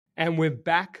And we're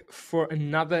back for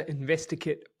another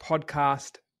InvestorKit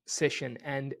podcast session.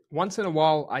 And once in a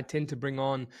while, I tend to bring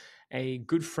on a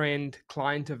good friend,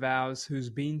 client of ours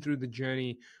who's been through the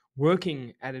journey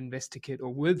working at InvestorKit, or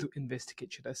with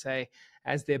InvestorKit, should I say,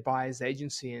 as their buyer's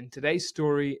agency. And today's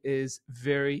story is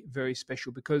very, very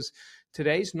special because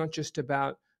today's not just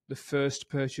about the first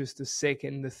purchase, the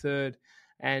second, the third,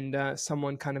 and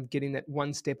someone kind of getting that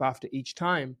one step after each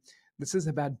time. This is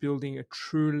about building a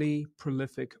truly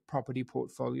prolific property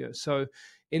portfolio. So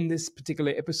in this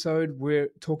particular episode, we're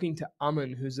talking to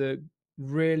Aman, who's a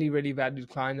really, really valued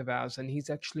client of ours, and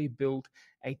he's actually built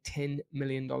a $10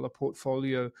 million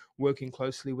portfolio working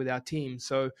closely with our team.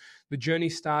 So the journey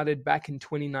started back in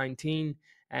 2019,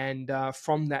 and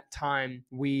from that time,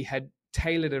 we had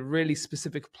tailored a really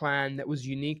specific plan that was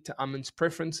unique to Aman's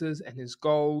preferences and his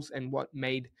goals and what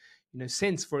made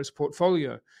sense for his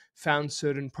portfolio. Found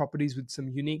certain properties with some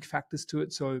unique factors to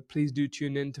it, so please do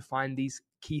tune in to find these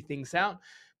key things out.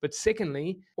 But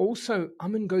secondly, also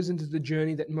Aman goes into the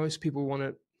journey that most people want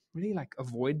to really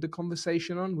avoid the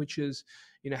conversation on, which is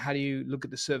how do you look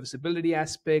at the serviceability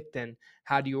aspect, and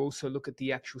how do you also look at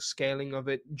the actual scaling of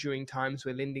it during times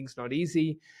where lending's not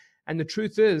easy. And the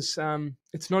truth is,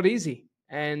 it's not easy,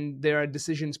 and there are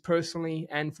decisions personally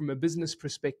and from a business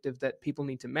perspective that people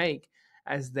need to make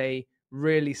as they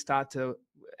really start to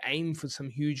aim for some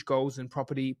huge goals in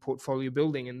property portfolio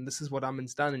building. And this is what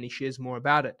Aman's done, and he shares more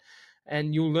about it.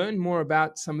 And you'll learn more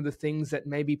about some of the things that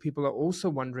maybe people are also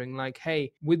wondering, like,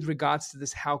 hey, with regards to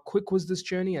this, how quick was this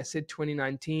journey? I said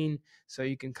 2019, so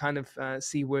you can kind of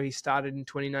see where he started in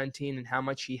 2019 and how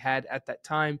much he had at that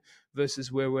time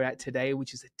versus where we're at today,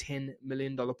 which is a $10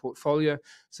 million portfolio.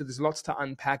 So there's lots to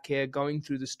unpack here, going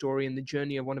through the story and the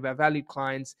journey of one of our valued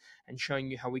clients and showing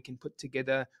you how we can put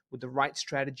together with the right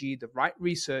strategy, the right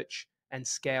research, and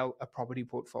scale a property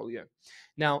portfolio.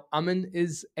 Now, Aman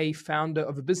is a founder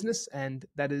of a business, and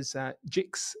that is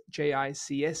JICS,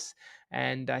 J-I-C-S,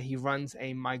 and he runs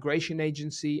a migration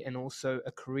agency and also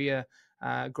a career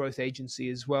growth agency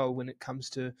as well when it comes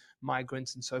to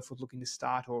migrants and so forth looking to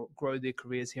start or grow their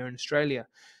careers here in Australia.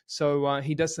 So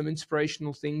he does some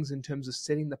inspirational things in terms of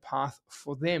setting the path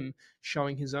for them,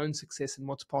 showing his own success and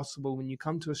what's possible when you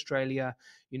come to Australia,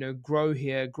 grow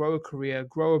here, grow a career,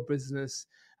 grow a business,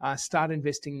 start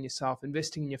investing in yourself,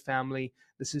 investing in your family.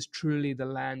 This is truly the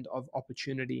land of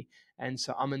opportunity. And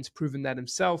so Aman's proven that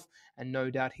himself, and no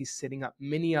doubt he's setting up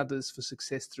many others for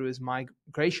success through his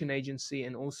migration agency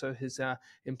and also his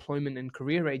employment and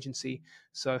career agency.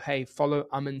 So, hey, follow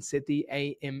Aman Sethi,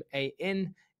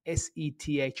 Aman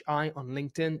Sethi on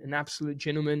LinkedIn, an absolute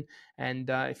gentleman. And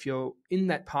if you're in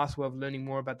that pathway of learning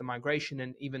more about the migration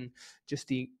and even just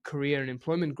the career and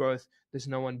employment growth, there's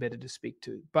no one better to speak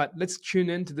to. But let's tune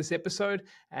in to this episode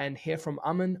and hear from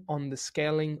Aman on the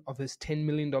scaling of his $10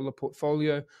 million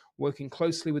portfolio, working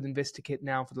closely with InvestorKit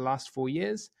now for the last 4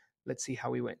 years. Let's see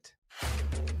how he went.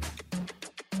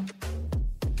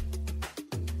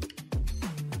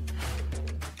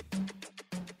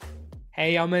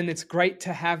 Hey, Aman, it's great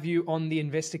to have you on the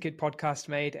InvestorKit podcast,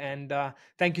 mate. And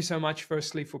thank you so much,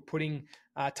 firstly, for putting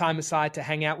time aside to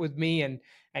hang out with me and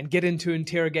get into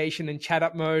interrogation and chat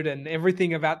up mode and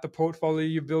everything about the portfolio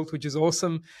you built, which is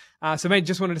awesome. So, mate,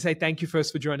 just wanted to say thank you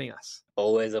first for joining us.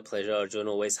 Always a pleasure, Arjun.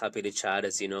 Always happy to chat,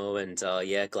 as you know, and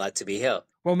glad to be here.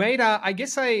 Well, mate, I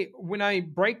guess when I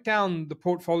break down the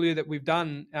portfolio that we've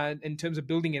done in terms of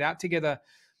building it out together,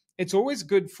 it's always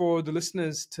good for the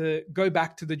listeners to go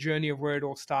back to the journey of where it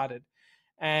all started.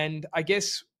 And I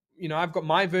guess, I've got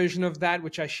my version of that,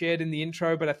 which I shared in the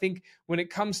intro. But I think when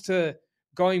it comes to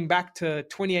going back to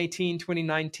 2018,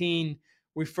 2019,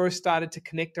 we first started to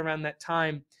connect around that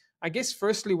time. I guess,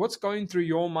 firstly, what's going through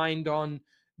your mind on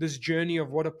this journey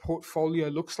of what a portfolio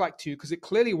looks like to you? Because it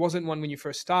clearly wasn't one when you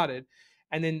first started.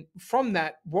 And then from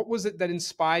that, what was it that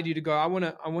inspired you to go, I want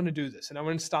to do this, and I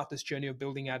want to start this journey of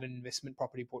building out an investment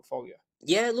property portfolio?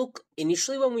 Yeah, look,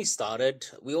 initially when we started,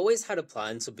 we always had a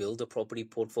plan to build a property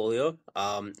portfolio.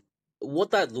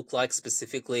 What that looked like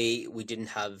specifically, we didn't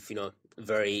have,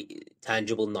 very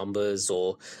tangible numbers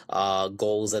or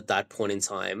goals at that point in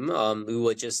time. We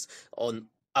were just on.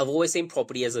 I've always seen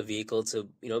property as a vehicle to,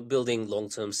 building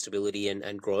long-term stability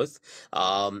and growth.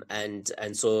 And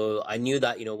so I knew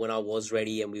that, when I was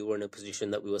ready and we were in a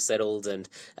position that we were settled and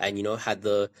had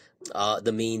the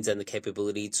the means and the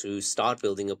capability to start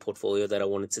building a portfolio, that I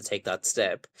wanted to take that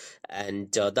step.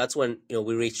 And that's when,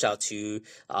 we reached out to you.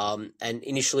 And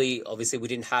initially, obviously, we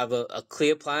didn't have a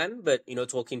clear plan, but,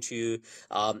 talking to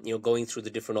you, going through the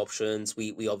different options,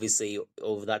 we obviously,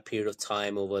 over that period of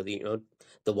time, over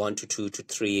the 1 to 2 to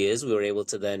 3 years, we were able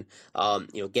to then,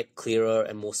 get clearer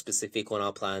and more specific on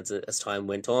our plans as time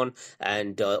went on.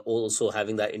 And also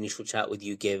having that initial chat with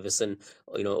you gave us an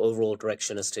overall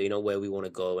direction as to where we want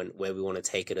to go and where we want to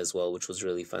take it as well, which was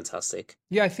really fantastic.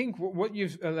 Yeah, I think what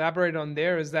you've elaborated on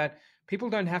there is that people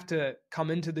don't have to come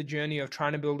into the journey of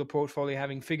trying to build a portfolio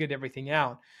having figured everything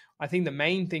out. I think the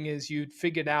main thing is you'd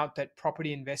figured out that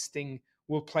property investing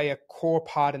will play a core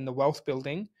part in the wealth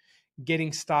building.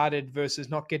 Getting started versus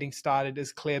not getting started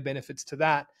is clear benefits to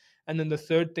that. And then the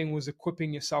third thing was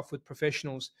equipping yourself with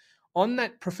professionals. On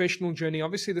that professional journey,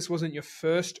 obviously, this wasn't your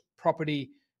first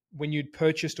property when you'd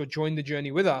purchased or joined the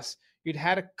journey with us. You'd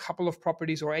had a couple of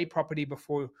properties or a property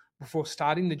before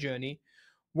starting the journey.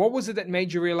 What was it that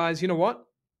made you realize, you know what?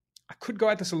 I could go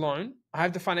at this alone. I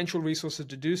have the financial resources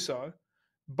to do so,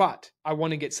 but I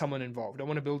want to get someone involved. I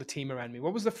want to build a team around me.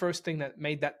 What was the first thing that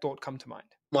made that thought come to mind?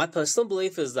 My personal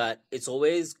belief is that it's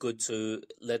always good to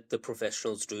let the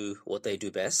professionals do what they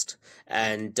do best.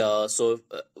 And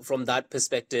from that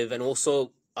perspective, and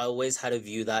also I always had a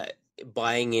view that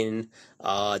buying in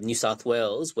New South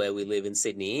Wales, where we live in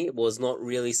Sydney, was not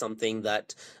really something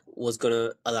that was going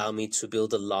to allow me to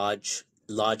build a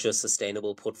larger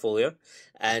sustainable portfolio.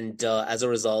 And as a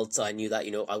result, I knew that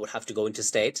I would have to go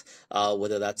interstate,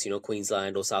 whether that's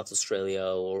Queensland or South Australia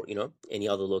or any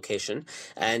other location.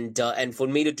 And for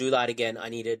me to do that again, I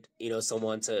needed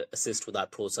someone to assist with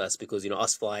that process, because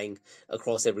us flying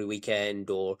across every weekend,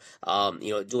 or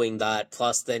doing that,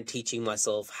 plus then teaching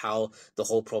myself how the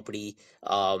whole property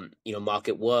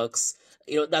market works,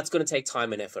 that's going to take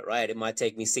time and effort, right? It might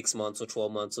take me 6 months or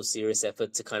 12 months of serious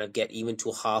effort to kind of get even to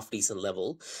a half decent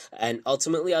level. And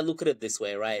ultimately, I look at it this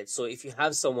way, right? So if you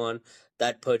have someone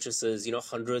that purchases,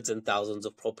 hundreds and thousands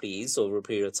of properties over a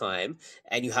period of time,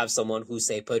 and you have someone who's,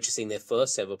 say, purchasing their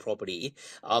first ever property,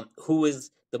 who is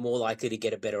the more likely to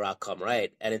get a better outcome,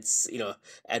 right? And it's,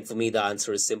 and for me, the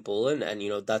answer is simple.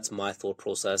 And that's my thought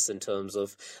process in terms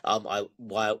of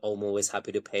why I'm always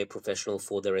happy to pay a professional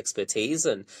for their expertise.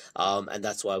 And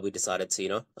that's why we decided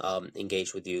to,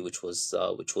 engage with you, which was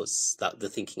the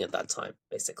thinking at that time,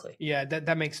 basically. Yeah,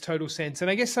 that makes total sense.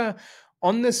 And I guess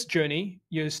on this journey,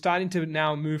 you're starting to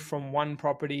now move from one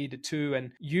property to two,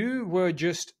 and you were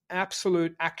just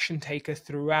absolute action taker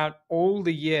throughout all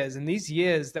the years. And these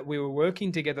years that we were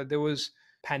working together, there was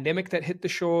pandemic that hit the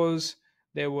shores,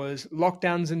 there was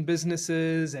lockdowns in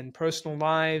businesses and personal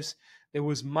lives, there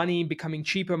was money becoming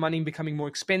cheaper, money becoming more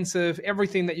expensive.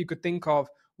 Everything that you could think of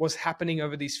was happening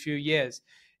over these few years.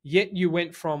 Yet you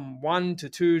went from 1 to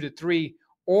 2 to 3,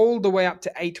 all the way up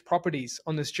to 8 properties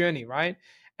on this journey, right?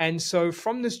 And so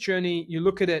from this journey, you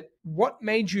look at it, what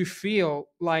made you feel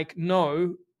like,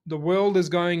 no, the world is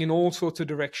going in all sorts of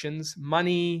directions,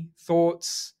 money,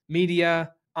 thoughts,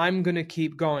 media, I'm going to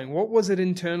keep going. What was it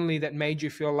internally that made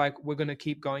you feel like we're going to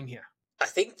keep going here? I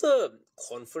think the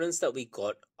confidence that we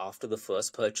got after the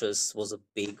first purchase was a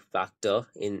big factor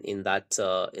in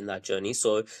that journey.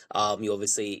 So you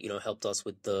obviously helped us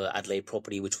with the Adelaide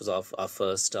property, which was our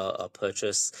first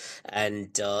purchase,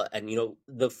 and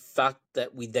the fact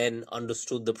that we then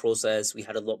understood the process, we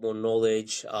had a lot more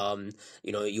knowledge.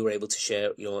 You were able to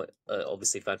share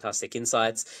obviously fantastic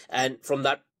insights, and from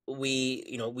that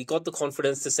we got the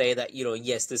confidence to say that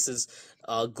yes, this is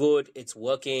good, it's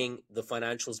working, the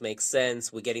financials make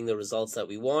sense, we're getting the results that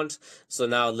we want, so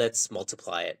now let's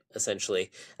multiply it, essentially.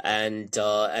 And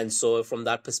so from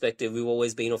that perspective, we've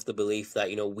always been of the belief that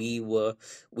we were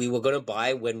going to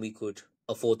buy when we could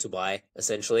afford to buy,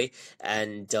 essentially,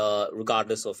 and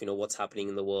regardless of what's happening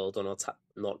in the world or not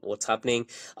what's happening.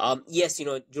 Yes,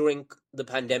 during the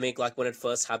pandemic, like when it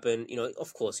first happened,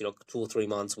 of course, 2 or 3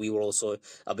 months we were also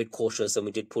a bit cautious, and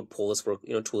we did put pause for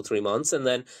 2 or 3 months, and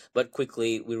then but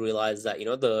quickly we realized that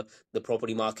the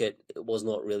property market was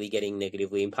not really getting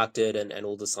negatively impacted, and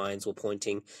all the signs were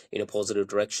pointing in a positive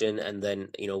direction. And then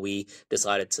we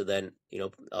decided to then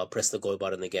press the go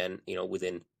button again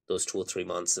within those 2 or 3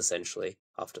 months, essentially,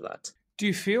 after that. Do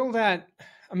you feel that,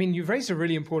 I mean, you've raised a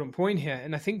really important point here,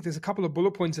 and I think there's a couple of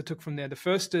bullet points I took from there. The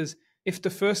first is, if the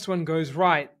first one goes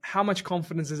right, how much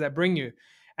confidence does that bring you?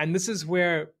 And this is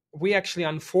where we actually,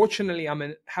 unfortunately,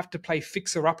 have to play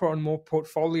fixer-upper on more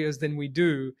portfolios than we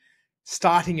do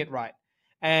starting it right.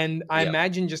 And I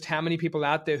imagine just how many people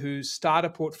out there who start a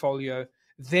portfolio,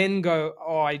 then go,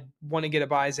 oh, I want to get a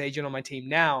buyer's agent on my team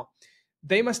now.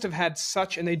 they must have had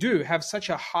such, and they do have such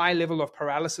a high level of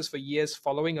paralysis for years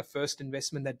following a first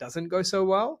investment that doesn't go so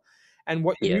well. And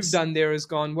what you've Yes. done there is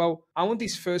gone, well, I want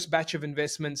these first batch of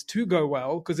investments to go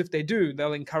well, because if they do,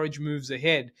 they'll encourage moves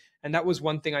ahead. And that was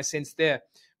one thing I sensed there.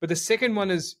 But the second one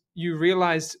is you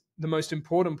realized the most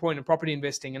important point in property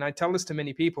investing, and I tell this to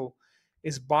many people,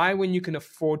 is buy when you can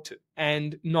afford to,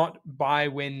 and not buy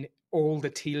when all the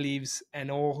tea leaves and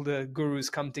all the gurus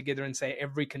come together and say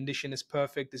every condition is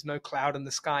perfect, there's no cloud in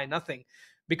the sky, nothing.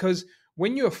 Because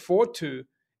when you afford to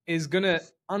is going to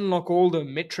unlock all the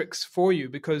metrics for you,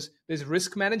 because there's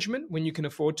risk management when you can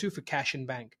afford to for cash and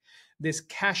bank. There's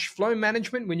cash flow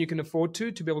management when you can afford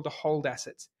to be able to hold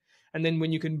assets. And then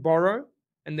when you can borrow,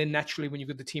 and then naturally when you've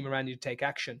got the team around you to take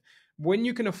action. When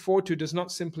you can afford to does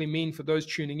not simply mean, for those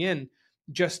tuning in,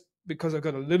 just because I've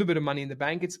got a little bit of money in the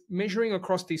bank. It's measuring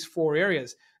across these four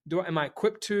areas. Am I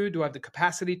equipped to? Do I have the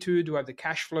capacity to? Do I have the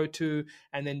cash flow to?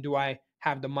 And then do I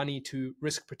have the money to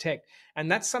risk protect?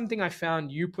 And that's something I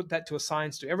found you put that to a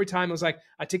science to. Every time I was like,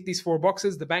 I tick these four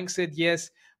boxes. The bank said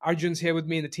yes. Arjun's here with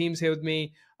me and the team's here with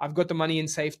me. I've got the money in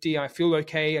safety. I feel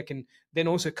okay. I can then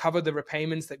also cover the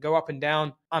repayments that go up and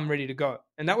down. I'm ready to go.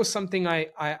 And that was something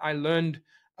I learned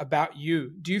about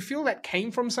you. Do you feel that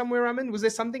came from somewhere, Aman? Was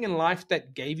there something in life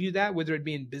that gave you that, whether it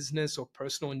be in business or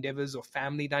personal endeavors or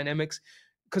family dynamics?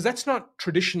 Because that's not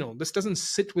traditional. This doesn't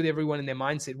sit with everyone in their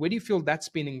mindset. Where do you feel that's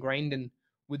been ingrained in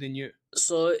within you?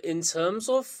 So in terms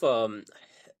of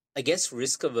I guess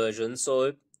risk aversion,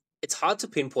 so it's hard to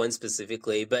pinpoint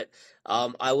specifically, but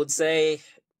I would say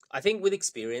I think with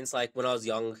experience, like when I was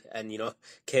young and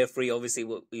carefree, obviously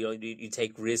you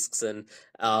take risks and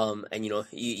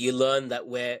you learn that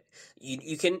where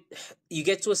you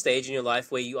get to a stage in your life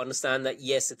where you understand that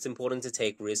yes, it's important to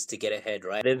take risks to get ahead,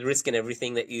 right? There's risk in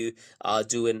everything that you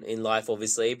do in life,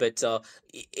 obviously, but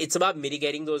it's about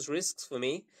mitigating those risks for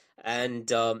me. And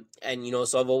so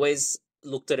I've always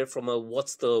looked at it from a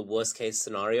what's the worst case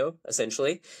scenario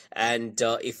essentially, and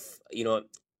if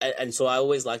and so I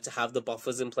always like to have the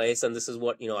buffers in place, and this is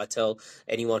what I tell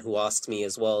anyone who asks me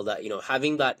as well, that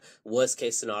having that worst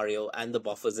case scenario and the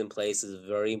buffers in place is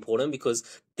very important, because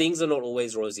things are not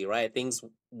always rosy, right? Things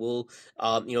will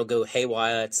go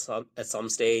haywire at some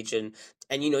stage, and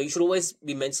you should always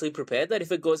be mentally prepared that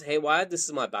if it goes haywire, this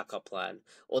is my backup plan,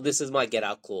 or this is my get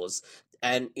out clause.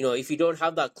 And if you don't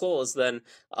have that clause, then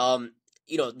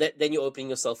then you're opening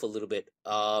yourself a little bit.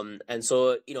 And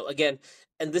so again,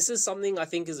 and this is something I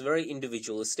think is very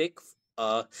individualistic.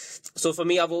 So for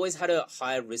me, I've always had a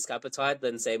higher risk appetite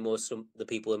than say most of the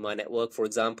people in my network, for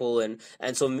example, and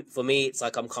so for me, it's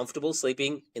like I'm comfortable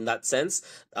sleeping in that sense.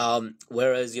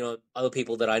 Whereas other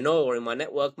people that I know or in my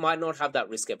network might not have that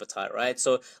risk appetite, right?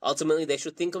 So ultimately, they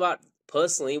should think about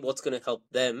personally what's going to help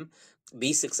them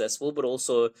be successful, but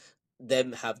also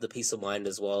them have the peace of mind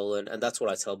as well, and that's what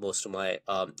I tell most of my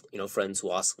friends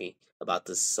who ask me about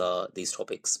these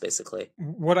topics basically.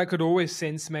 What I could always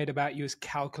sense, mate, about you is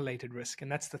calculated risk.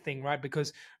 And that's the thing, right?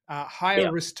 Because higher Yeah.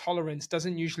 risk tolerance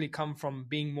doesn't usually come from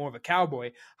being more of a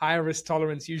cowboy. Higher risk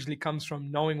tolerance usually comes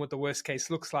from knowing what the worst case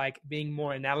looks like, being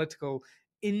more analytical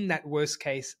in that worst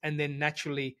case, and then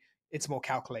naturally it's more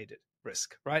calculated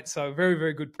risk, right? So, very,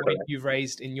 very good point Correct. you've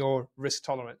raised in your risk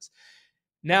tolerance.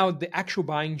 Now, the actual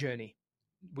buying journey.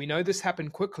 We know this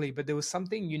happened quickly, but there was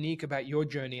something unique about your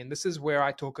journey. And this is where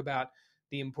I talk about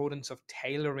the importance of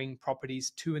tailoring properties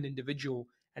to an individual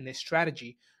and their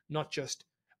strategy, not just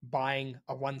buying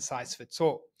a one size fits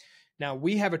all. Now,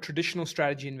 we have a traditional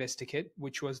strategy investor kit,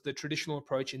 which was the traditional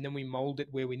approach, and then we mold it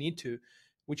where we need to,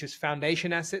 which is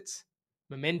foundation assets,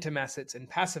 momentum assets, and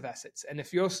passive assets. And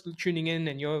if you're tuning in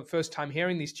and your first time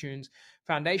hearing these tunes,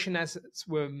 foundation assets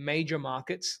were major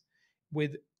markets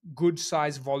with good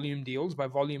size volume deals. By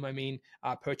volume, I mean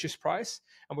purchase price.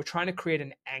 And we're trying to create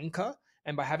an anchor.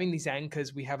 And by having these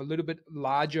anchors, we have a little bit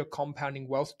larger compounding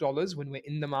wealth dollars when we're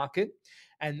in the market.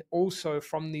 And also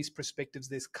from these perspectives,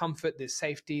 there's comfort, there's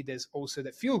safety, there's also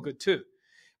that feel good too.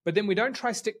 But then we don't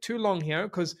try stick too long here,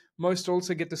 because most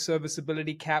also get the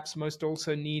serviceability caps. Most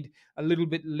also need a little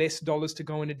bit less dollars to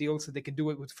go in a deal so they can do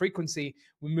it with frequency.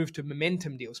 We move to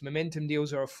momentum deals. Momentum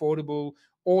deals are affordable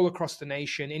all across the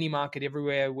nation, any market,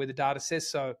 everywhere where the data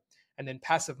says so. And then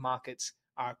passive markets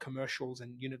are commercials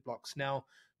and unit blocks. Now,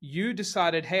 you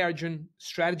decided, hey, Arjun,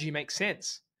 strategy makes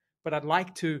sense, but I'd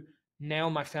like to nail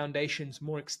my foundations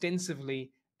more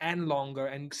extensively and longer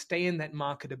and stay in that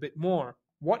market a bit more.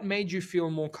 What made you feel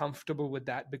more comfortable with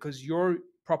that? Because your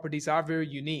properties are very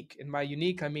unique. And by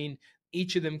unique, I mean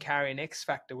each of them carry an X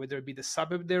factor, whether it be the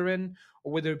suburb they're in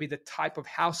or whether it be the type of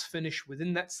house finish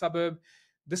within that suburb.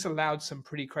 this allowed some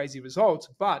pretty crazy results.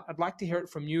 But I'd like to hear it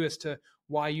from you as to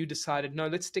why you decided, no,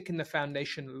 let's stick in the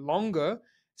foundation longer,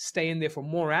 stay in there for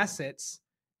more assets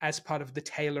as part of the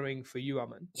tailoring for you,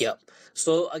 Aman. Yeah.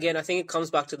 So again, I think it comes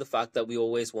back to the fact that we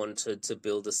always wanted to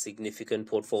build a significant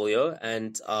portfolio,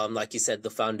 and like you said,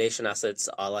 the foundation assets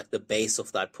are like the base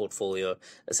of that portfolio,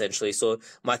 essentially. So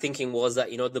my thinking was that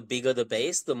the bigger the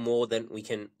base, the more then we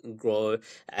can grow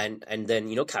and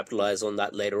then capitalize on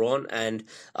that later on. And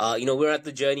we're at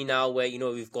the journey now where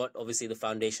we've got obviously the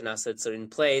foundation assets are in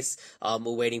place.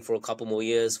 We're waiting for a couple more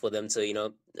years for them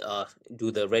to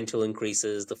do the rental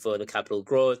increases, the further capital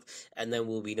growth, and then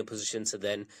we'll be in a position to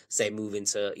then say move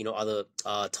into other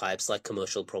types like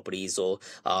commercial properties or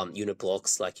unit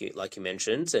blocks like you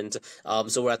mentioned. And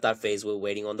so we're at that phase, we're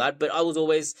waiting on that. But I was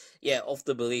always of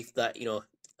the belief that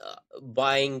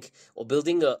buying or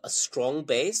building a strong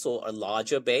base or a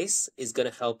larger base is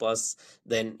going to help us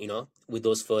then with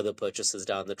those further purchases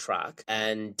down the track.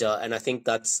 And I think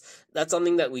that's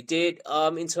something that we did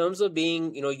in terms of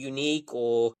being unique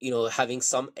or having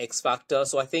some X factor.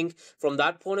 So I think from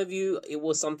that point of view, it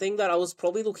was something that I was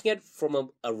probably looking at from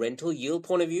a rental yield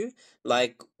point of view.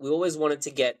 Like we always wanted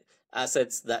to get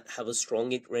assets that have a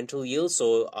strong rental yield,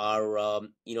 so our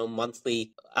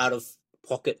monthly out of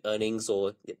pocket earnings,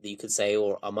 or you could say,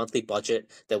 or a monthly budget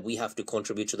that we have to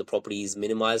contribute to the property is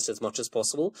minimized as much as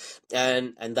possible.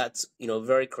 And that's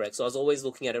very correct. So I was always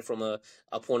looking at it from a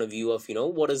point of view of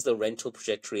what is the rental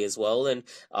trajectory as well, and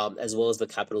as well as the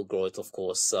capital growth, of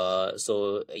course.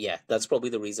 So yeah, that's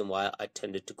probably the reason why I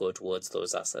tended to go towards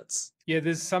those assets. Yeah,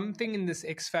 there's something in this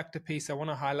X factor piece I want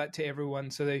to highlight to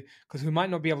everyone, so because we might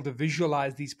not be able to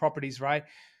visualize these properties, right?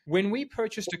 When we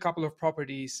purchased a couple of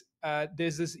properties,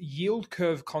 there's this yield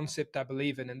curve concept I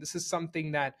believe in, and this is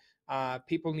something that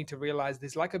people need to realize.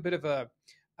 There's like a bit of a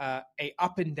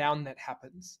up and down that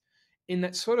happens. In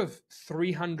that sort of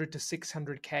 300 to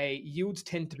 600K, yields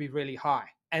tend to be really high.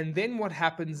 And then what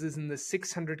happens is in the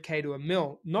 600K to a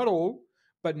mil, not all,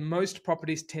 but most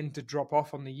properties tend to drop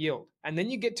off on the yield. And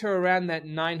then you get to around that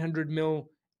 900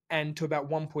 mil and to about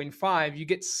 1.5, you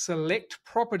get select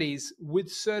properties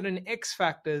with certain X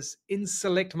factors in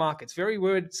select markets. Very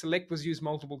word select was used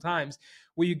multiple times,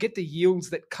 where you get the yields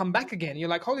that come back again. You're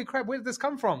like, holy crap, where did this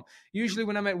come from? Usually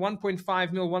when I'm at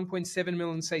 1.5 mil, 1.7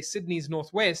 mil in say Sydney's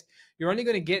Northwest, you're only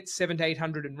going to get 700 to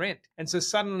 800 in rent. And so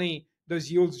suddenly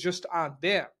those yields just aren't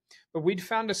there. But we'd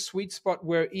found a sweet spot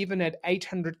where even at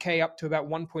 800K up to about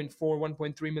 1.4,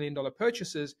 $1.3 million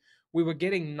purchases, we were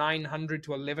getting $900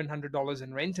 to $1,100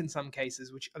 in rent in some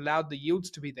cases, which allowed the yields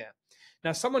to be there.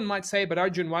 Now, someone might say, but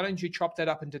Arjun, why don't you chop that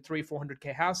up into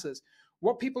 400K houses?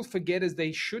 What people forget is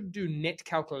they should do net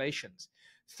calculations.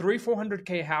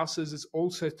 400K houses is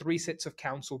also 3 sets of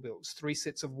council bills, 3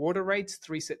 sets of water rates,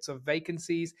 3 sets of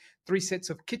vacancies, 3 sets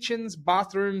of kitchens,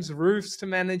 bathrooms, roofs to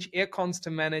manage, air cons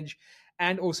to manage,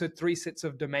 and also 3 sets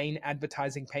of domain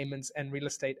advertising payments and real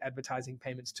estate advertising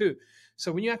payments too.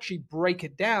 So when you actually break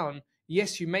it down,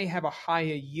 yes, you may have a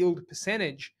higher yield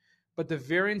percentage, but the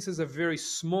variances are very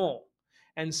small.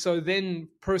 And so then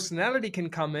personality can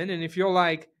come in. And if you're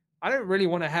like, I don't really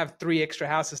want to have 3 extra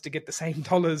houses to get the same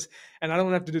dollars, and I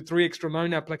don't have to do 3 extra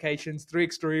loan applications, 3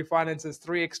 extra refinances,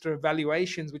 3 extra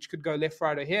valuations, which could go left,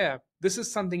 right, or here. This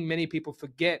is something many people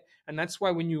forget. And that's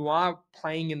why when you are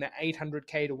playing in the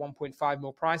 800K to 1.5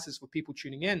 mil prices for people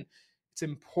tuning in, it's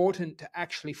important to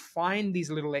actually find these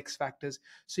little X factors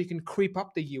so you can creep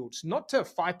up the yields, not to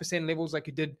 5% levels like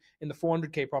you did in the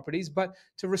 400K properties, but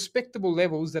to respectable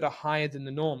levels that are higher than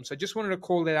the norm. So I just wanted to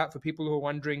call that out for people who are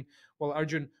wondering, well,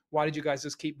 Arjun, why did you guys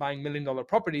just keep buying $1 million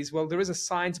properties? Well, there is a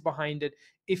science behind it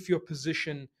if your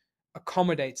position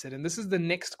accommodates it. And this is the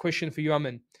next question for you,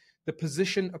 Aman. The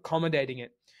position accommodating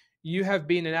it. You have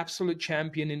been an absolute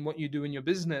champion in what you do in your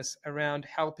business around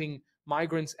helping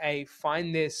migrants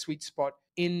find their sweet spot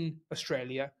in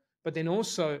Australia, but then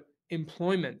also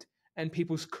employment and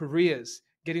people's careers,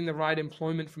 getting the right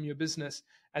employment from your business,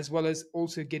 as well as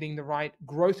also getting the right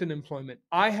growth in employment.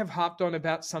 I have harped on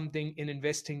about something in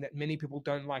investing that many people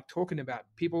don't like talking about.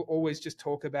 People always just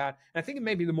talk about, and I think it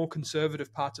may be the more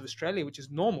conservative parts of Australia, which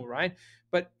is normal, right?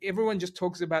 But everyone just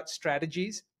talks about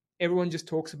strategies. Everyone just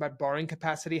talks about borrowing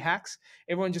capacity hacks.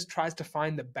 Everyone just tries to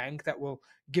find the bank that will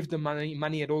give them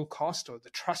money at all cost, or the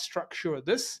trust structure, or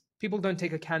this. People don't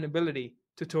take accountability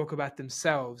to talk about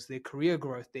themselves, their career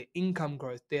growth, their income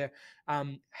growth, their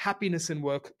happiness in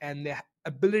work, and their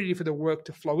ability for the work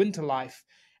to flow into life,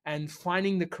 and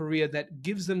finding the career that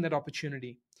gives them that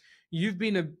opportunity. You've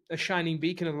been a shining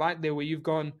beacon of light there, where you've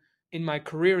gone, in my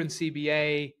career in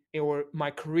CBA, or my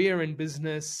career in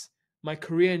business, my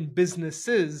career in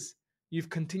businesses, you've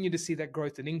continued to see that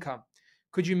growth in income.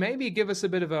 Could you maybe give us a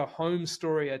bit of a home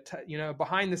story, a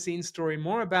behind the scenes story,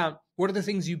 more about what are the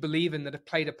things you believe in that have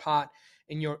played a part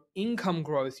in your income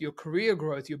growth, your career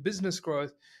growth, your business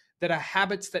growth, that are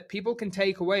habits that people can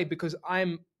take away? Because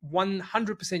I'm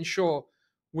 100% sure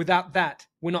without that,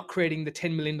 we're not creating the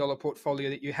 $10 million portfolio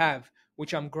that you have,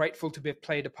 which I'm grateful to be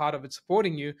played a part of it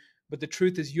supporting you. But the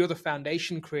truth is, you're the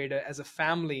foundation creator as a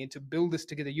family and to build this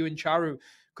together, you and Charu.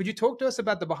 Could you talk to us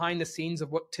about the behind the scenes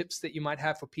of what tips that you might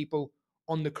have for people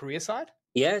on the career side?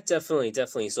 Yeah, definitely,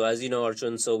 definitely. So as you know,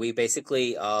 Arjun, so we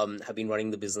basically have been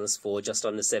running the business for just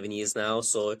under 7 years now.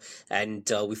 So and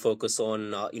we focus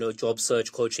on job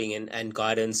search coaching and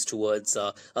guidance towards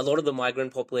a lot of the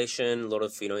migrant population, a lot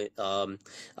of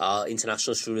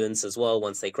international students as well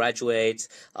once they graduate,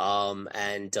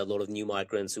 and a lot of new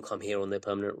migrants who come here on their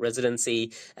permanent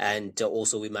residency, and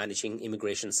also we're managing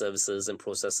immigration services and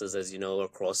processes, as you know,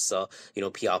 across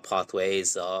PR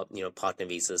pathways, partner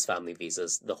visas, family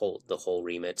visas, the whole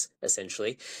remit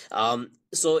essentially.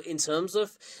 So in terms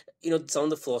of some of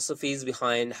the philosophies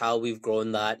behind how we've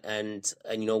grown that, and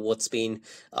what's been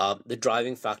the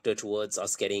driving factor towards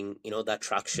us getting that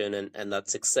traction and that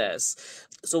success.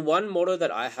 So one motto that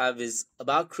I have is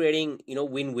about creating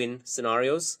win-win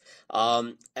scenarios,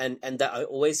 and that I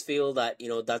always feel that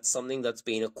that's something that's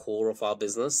been a core of our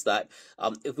business, that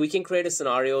if we can create a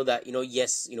scenario that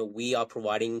yes, we are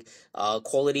providing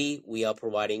quality, we are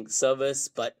providing service,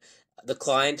 but the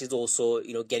client is also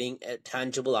getting a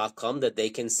tangible outcome that they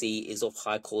can see is of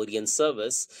high quality and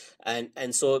service,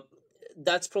 and so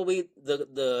that's probably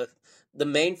the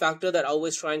main factor, that I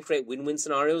always try and create win-win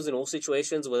scenarios in all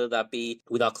situations, whether that be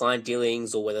with our client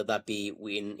dealings or whether that be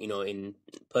in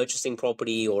purchasing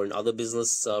property or in other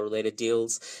business related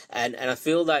deals. And I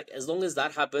feel that as long as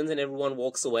that happens and everyone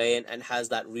walks away and has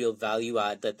that real value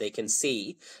add that they can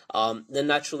see, then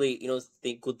naturally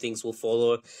think good things will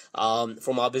follow.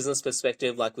 From our business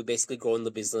perspective, like, we basically grown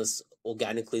the business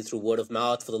organically through word of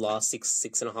mouth for the last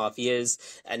six and a half years,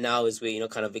 and now as we're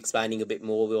kind of expanding a bit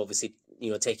more, we're obviously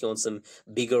taking on some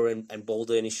bigger and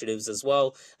bolder initiatives as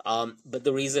well. But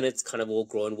the reason it's kind of all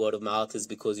grown word of mouth is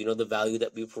because the value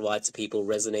that we provide to people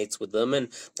resonates with them, and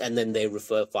then they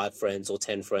refer 5 friends or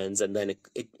 10 friends, and then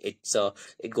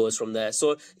it goes from there.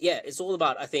 So yeah, it's all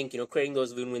about, I think, creating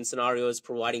those win-win scenarios,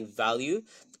 providing value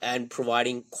and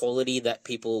providing quality that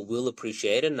people will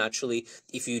appreciate, and naturally,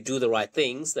 if you do the right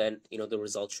things, then the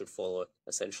results should follow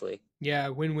essentially. Yeah,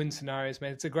 win-win scenarios,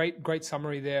 man. It's a great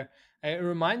summary there. It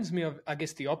reminds me of, I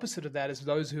guess, the opposite of that is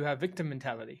those who have victim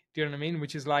mentality. Do you know what I mean?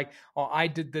 Which is like, oh, I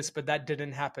did this, but that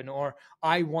didn't happen. Or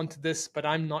I want this, but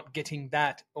I'm not getting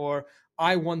that. Or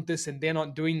I want this and they're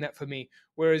not doing that for me.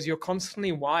 Whereas you're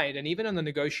constantly wide. And even in the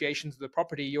negotiations of the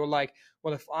property, you're like,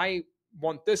 well, if I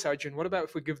want this, Arjun, what about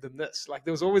if we give them this? Like,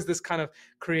 there was always this kind of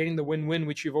creating the win-win,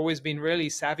 which you've always been really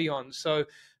savvy on. So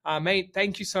mate,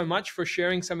 thank you so much for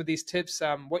sharing some of these tips.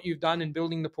 What you've done in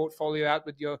building the portfolio out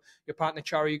with your partner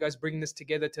Chara, you guys bringing this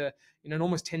together to an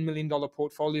almost $10 million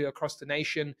portfolio across the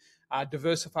nation,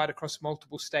 diversified across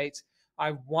multiple states. I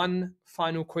have one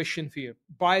final question for you.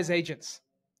 Buyers agents,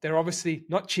 they're obviously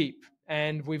not cheap,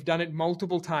 and we've done it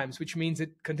multiple times, which means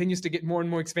it continues to get more and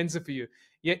more expensive for you.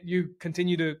 Yet you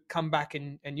continue to come back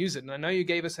and use it. And I know you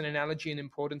gave us an analogy and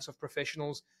importance of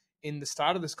professionals in the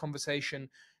start of this conversation,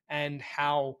 and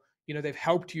how they've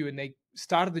helped you and they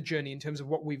started the journey in terms of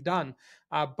what we've done.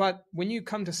 But when you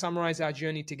come to summarize our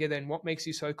journey together, and what makes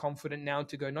you so confident now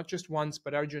to go not just once,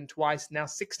 but Arjun, twice, now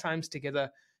 6 times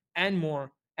together and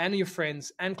more, and your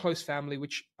friends and close family,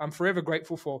 which I'm forever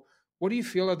grateful for. What do you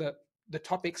feel are the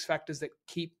top X factors that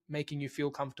keep making you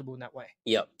feel comfortable in that way?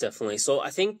 Yeah, definitely. So I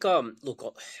think,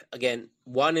 look, again,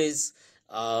 one is,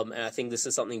 and I think this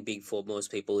is something big for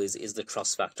most people, is the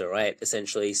trust factor, right?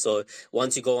 Essentially. So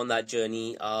once you go on that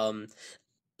journey,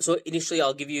 so initially,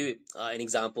 I'll give you an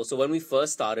example. So when we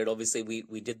first started, obviously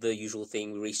we did the usual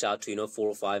thing. We reached out to 4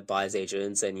 or 5 buyers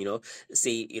agents, and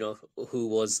see who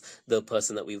was the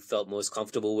person that we felt most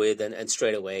comfortable with, and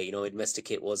straight away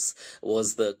Investigate was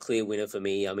the clear winner for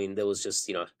me. I mean, there was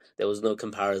just there was no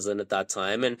comparison at that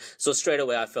time, and so straight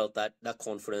away I felt that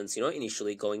confidence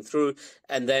initially going through,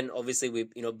 and then obviously we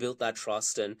built that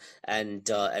trust, and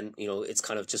it's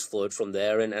kind of just flowed from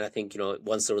there, and I think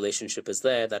once the relationship is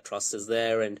there, that trust is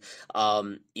there, and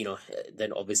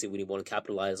then obviously we want to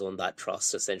capitalize on that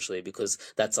trust essentially, because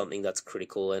that's something that's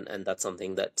critical, and that's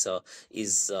something that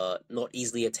is not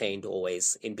easily attained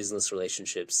always in business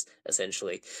relationships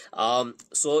essentially.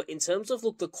 So in terms of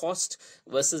the cost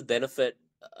versus benefit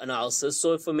analysis,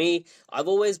 so for me, I've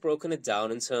always broken it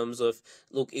down in terms of,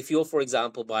 look, if you're, for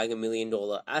example, buying $1 million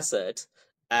asset,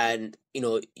 and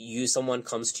someone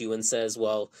comes to you and says,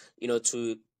 well,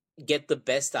 to get the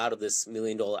best out of this $1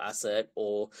 million asset,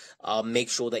 or make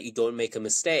sure that you don't make a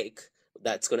mistake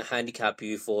that's going to handicap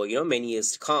you for many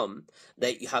years to come,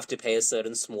 that you have to pay a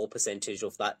certain small percentage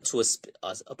of that to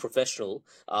a professional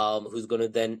who's going to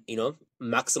then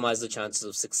maximize the chances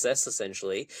of success,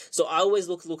 essentially. So I always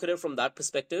look at it from that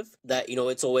perspective, that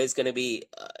it's always going to be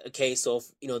a case of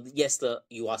yes,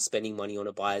 you are spending money on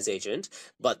a buyer's agent,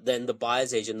 but then the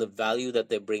buyer's agent, the value that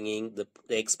they're bringing, the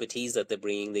expertise that they're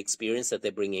bringing, the experience that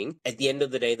they're bringing, at the end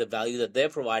of the day, the value that they're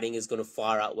providing is going to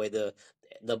far outweigh the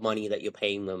money that you're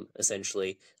paying them,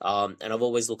 essentially. And I've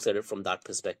always looked at it from that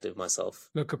perspective myself.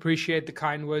 Look, appreciate the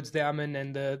kind words there, Aman,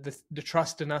 and the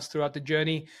trust in us throughout the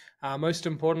journey. Most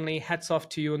importantly, hats off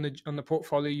to you on the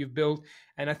portfolio you've built.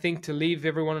 And I think to leave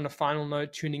everyone on a final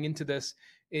note tuning into this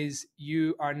is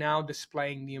you are now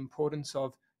displaying the importance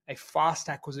of a fast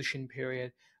acquisition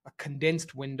period, a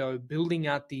condensed window, building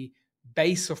out the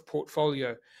base of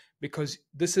portfolio, because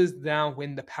this is now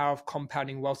when the power of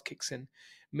compounding wealth kicks in.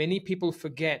 Many people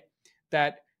forget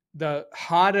that the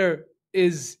harder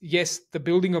is, yes, the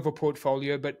building of a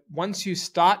portfolio, but once you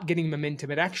start getting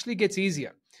momentum, it actually gets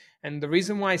easier. And the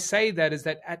reason why I say that is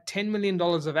that at $10 million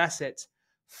of assets,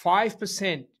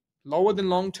 5% lower than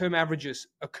long-term averages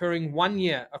occurring 1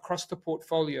 year across the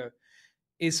portfolio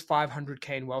is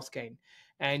 $500K in wealth gain.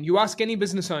 And you ask any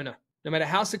business owner, no matter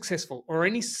how successful, or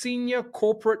any senior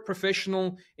corporate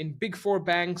professional in big four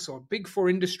banks or big four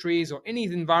industries or any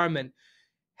environment,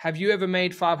 have you ever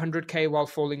made 500K while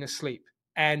falling asleep?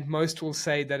 And most will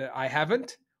say that I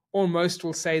haven't, or most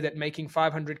will say that making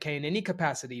 500K in any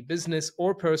capacity, business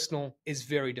or personal, is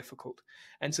very difficult.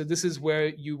 And so this is where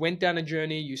you went down a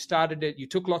journey, you started it, you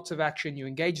took lots of action, you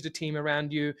engaged a team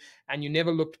around you, and you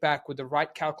never looked back with the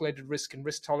right calculated risk and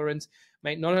risk tolerance.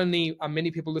 Mate, not only are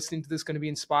many people listening to this going to be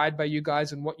inspired by you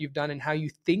guys and what you've done and how you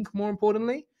think, more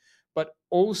importantly, but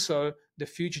also the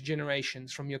future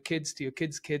generations, from your kids to your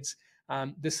kids' kids.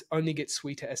 This only gets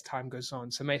sweeter as time goes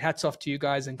on. So, mate, hats off to you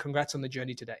guys and congrats on the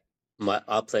journey today.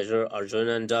 Our pleasure, Arjun,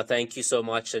 and thank you so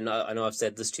much. And I know I've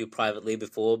said this to you privately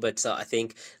before, but I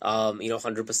think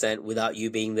 100% without you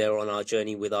being there on our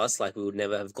journey with us, like, we would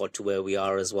never have got to where we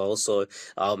are as well. So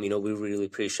we really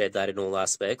appreciate that in all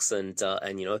aspects, and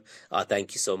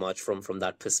thank you so much from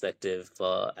that perspective,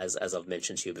 as I've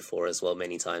mentioned to you before as well,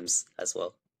 many times as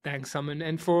well. Thanks, Aman.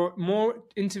 And for more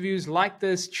interviews like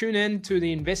this, tune in to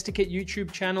the Investigate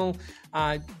YouTube channel.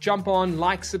 Jump on,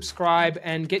 like, subscribe,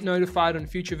 and get notified on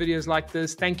future videos like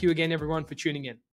this. Thank you again, everyone, for tuning in.